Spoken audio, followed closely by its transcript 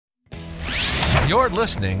You're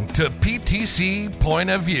listening to PTC Point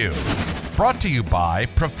of View, brought to you by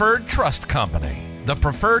Preferred Trust Company, the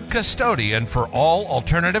preferred custodian for all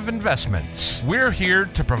alternative investments. We're here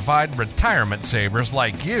to provide retirement savers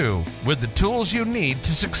like you with the tools you need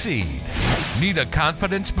to succeed. Need a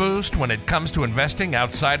confidence boost when it comes to investing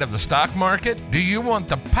outside of the stock market? Do you want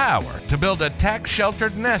the power to build a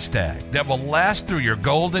tax-sheltered nest egg that will last through your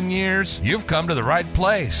golden years? You've come to the right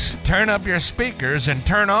place. Turn up your speakers and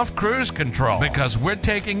turn off cruise control, because we're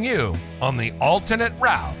taking you on the alternate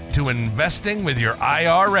route to investing with your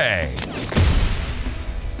IRA.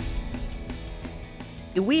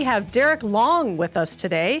 We have Derreck Long with us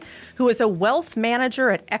today, who is a wealth manager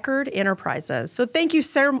at Eckard Enterprises. So thank you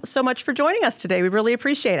so much for joining us today. We really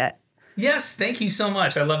appreciate it. Yes, thank you so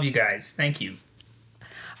much. I love you guys. Thank you.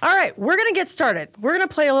 All right, we're going to get started. We're going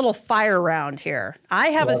to play a little fire round here. I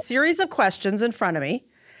have a series of questions in front of me,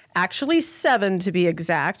 actually 7 to be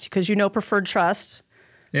exact, because you know Preferred Trust.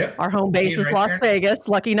 Yep. Our home base is Las Vegas,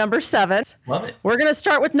 lucky number 7. Love it. We're going to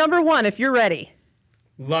start with number 1 if you're ready.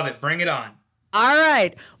 Love it. Bring it on. All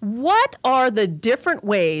right. What are the different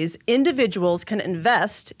ways individuals can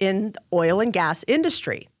invest in the oil and gas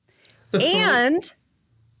industry? And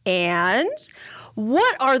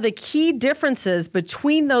what are the key differences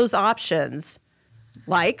between those options,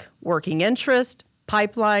 like working interest,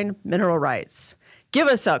 pipeline, mineral rights? Give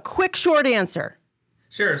us a quick, short answer.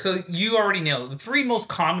 Sure. So you already know the 3 most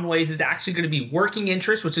common ways is actually going to be working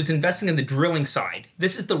interest, which is investing in the drilling side.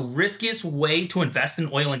 This is the riskiest way to invest in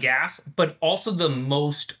oil and gas, but also the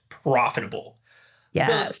most profitable.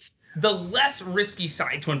 Yes. The less risky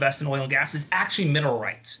side to invest in oil and gas is actually mineral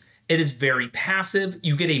rights. It is very passive.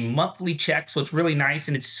 You get a monthly check, so it's really nice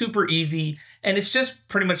and it's super easy. And it's just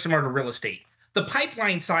pretty much similar to real estate. The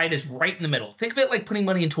pipeline side is right in the middle. Think of it like putting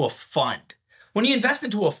money into a fund. When you invest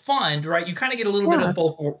into a fund, right, you kind of get a little bit of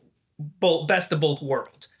both, best of both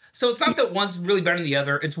worlds. So it's not that one's really better than the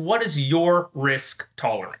other. It's what is your risk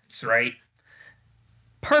tolerance, right?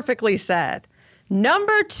 Perfectly said.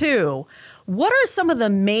 Number 2, what are some of the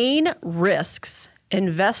main risks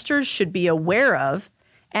investors should be aware of,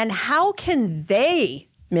 and how can they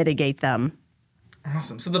mitigate them?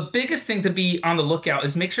 Awesome. So the biggest thing to be on the lookout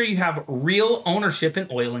is make sure you have real ownership in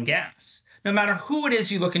oil and gas. No matter who it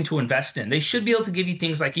is you're looking to invest in, they should be able to give you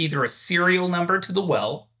things like either a serial number to the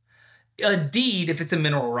well, a deed if it's a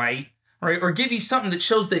mineral right, or give you something that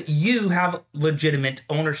shows that you have legitimate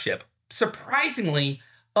ownership. Surprisingly,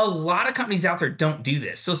 a lot of companies out there don't do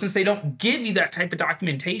this. So since they don't give you that type of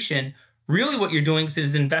documentation, really what you're doing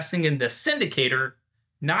is investing in the syndicator,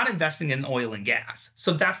 not investing in oil and gas.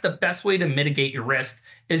 So that's the best way to mitigate your risk,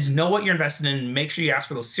 is know what you're investing in and make sure you ask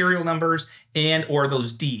for those serial numbers and or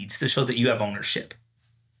those deeds to show that you have ownership.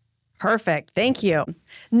 Perfect. Thank you.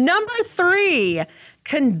 Number 3,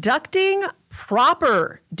 conducting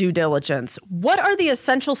proper due diligence. What are the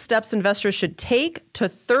essential steps investors should take to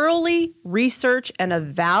thoroughly research and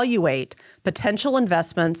evaluate potential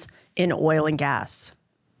investments in oil and gas?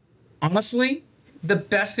 Honestly, the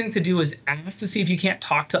best thing to do is ask to see if you can't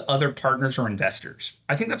talk to other partners or investors.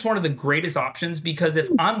 I think that's one of the greatest options, because if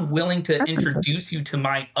I'm willing to introduce you to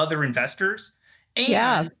my other investors,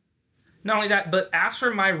 and not only that, but ask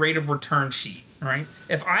for my rate of return sheet, right?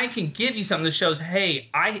 If I can give you something that shows,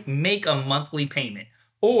 hey, I make a monthly payment,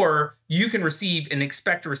 or you can receive and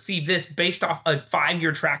expect to receive this based off a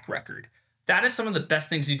 5-year track record, that is some of the best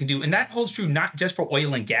things you can do. And that holds true not just for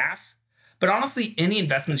oil and gas, but honestly, any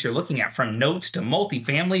investments you're looking at, from notes to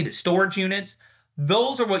multifamily to storage units,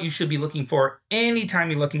 those are what you should be looking for anytime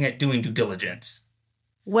you're looking at doing due diligence.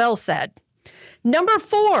 Well said. Number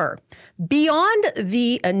 4, beyond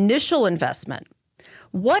the initial investment,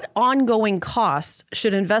 what ongoing costs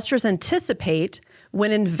should investors anticipate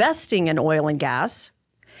when investing in oil and gas,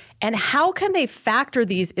 and how can they factor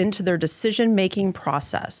these into their decision-making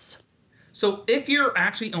process? So if you're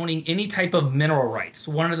actually owning any type of mineral rights,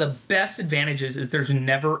 one of the best advantages is there's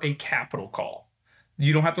never a capital call.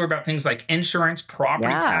 You don't have to worry about things like insurance, property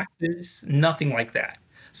taxes, nothing like that.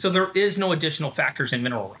 So there is no additional factors in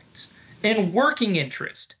mineral rights. In working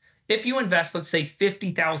interest, if you invest, let's say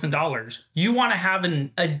 $50,000, you want to have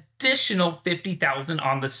an additional $50,000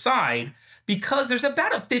 on the side, because there's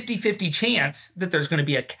about a 50-50 chance that there's going to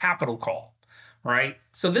be a capital call. Right?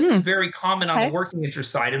 So this is very common on the working interest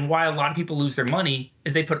side, and why a lot of people lose their money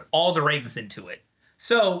is they put all their eggs into it.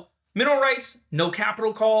 So mineral rights, no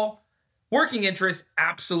capital call. Working interest,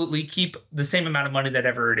 absolutely keep the same amount of money that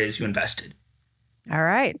ever it is you invested. All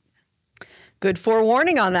right. Good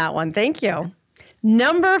forewarning on that one. Thank you.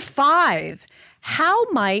 Number 5, how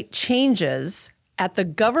might changes at the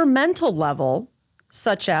governmental level,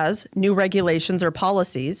 such as new regulations or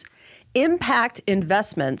policies, impact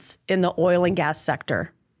investments in the oil and gas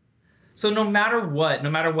sector? So no matter what, no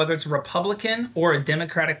matter whether it's a Republican or a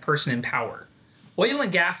Democratic person in power, oil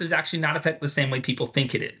and gas is actually not affected the same way people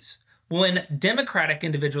think it is. When Democratic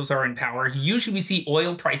individuals are in power, usually we see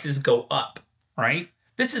oil prices go up, right?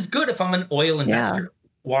 This is good if I'm an oil investor.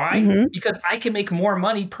 Why? Because I can make more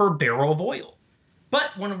money per barrel of oil.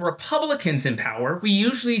 But when Republicans in power, we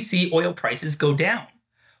usually see oil prices go down.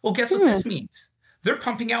 Well, guess what this means? They're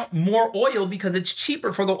pumping out more oil because it's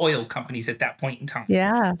cheaper for the oil companies at that point in time.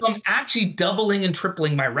 Yeah. So I'm actually doubling and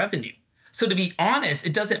tripling my revenue. So to be honest,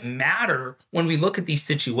 it doesn't matter when we look at these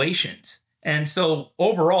situations. And so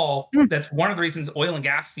overall, that's one of the reasons oil and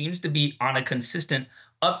gas seems to be on a consistent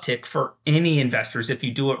uptick for any investors if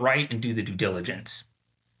you do it right and do the due diligence.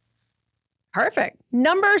 Perfect.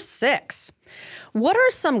 Number 6, what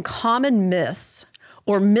are some common myths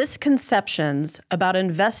or misconceptions about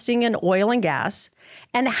investing in oil and gas,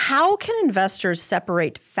 and how can investors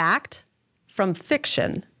separate fact from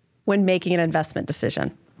fiction when making an investment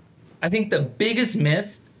decision? I think the biggest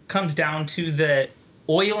myth comes down to the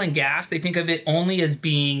oil and gas. They think of it only as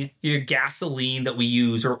being your gasoline that we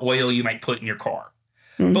use or oil you might put in your car.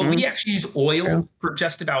 But we actually use oil for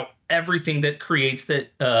just about everything that creates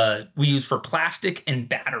that we use for plastic and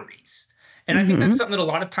batteries. And I think that's something that a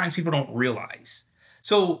lot of times people don't realize.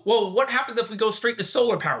 So, well, what happens if we go straight to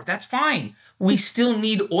solar power? That's fine. We still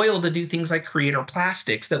need oil to do things like create our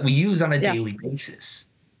plastics that we use on a daily basis.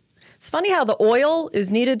 It's funny how the oil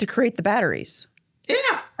is needed to create the batteries. Yeah.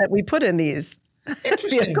 That we put in these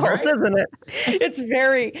Interesting, vehicles, right? isn't it? It's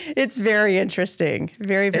very interesting.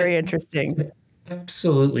 Very interesting.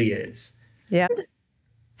 Absolutely is. Yeah.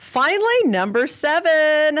 Finally, number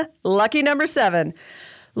 7, lucky number 7.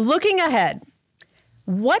 Looking ahead,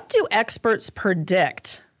 what do experts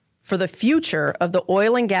predict for the future of the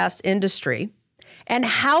oil and gas industry, and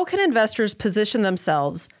how can investors position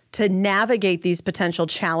themselves to navigate these potential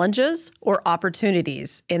challenges or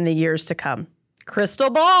opportunities in the years to come? Crystal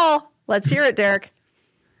ball. Let's hear it, Derek.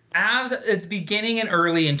 As it's beginning and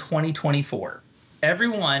early in 2024,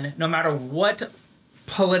 everyone, no matter what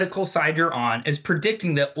political side you're on, is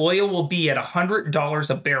predicting that oil will be at $100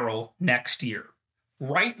 a barrel next year.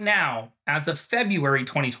 Right now, as of February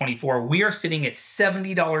 2024, we are sitting at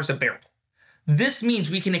 $70 a barrel. This means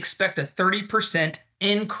we can expect a 30%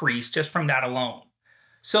 increase just from that alone.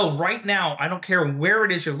 So right now, I don't care where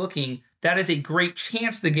it is you're looking, that is a great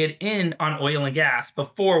chance to get in on oil and gas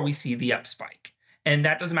before we see the up spike. And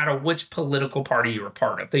that doesn't matter which political party you're a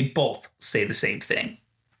part of. They both say the same thing.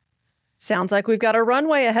 Sounds like we've got a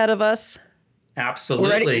runway ahead of us.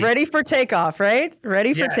 Absolutely. Ready for takeoff, right?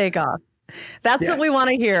 Ready for takeoff. That's what we want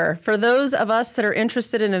to hear. For those of us that are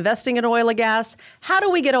interested in investing in oil and gas, how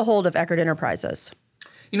do we get a hold of Eckard Enterprises?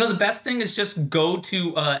 You know, the best thing is just go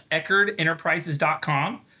to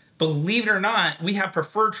EckardEnterprises.com. Believe it or not, we have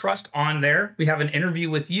Preferred Trust on there. We have an interview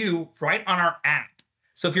with you right on our app.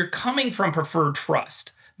 So if you're coming from Preferred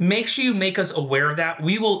Trust, make sure you make us aware of that.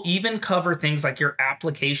 We will even cover things like your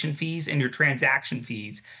application fees and your transaction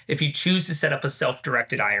fees if you choose to set up a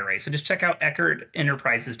self-directed IRA. So just check out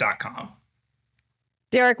EckardEnterprises.com.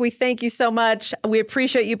 Derek, we thank you so much. We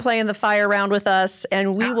appreciate you playing the fire round with us,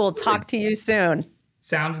 and we will talk to you soon.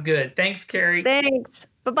 Sounds good. Thanks, Carrie. Thanks.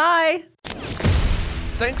 Bye-bye.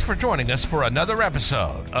 Thanks for joining us for another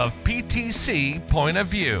episode of PTC Point of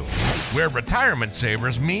View, where retirement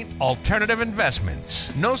savers meet alternative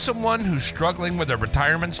investments. Know someone who's struggling with a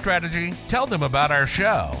retirement strategy? Tell them about our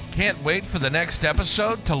show. Can't wait for the next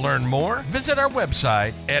episode to learn more? Visit our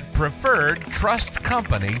website at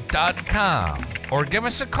preferredtrustcompany.com or give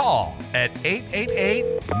us a call at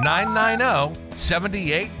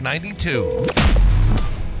 888-990-7892.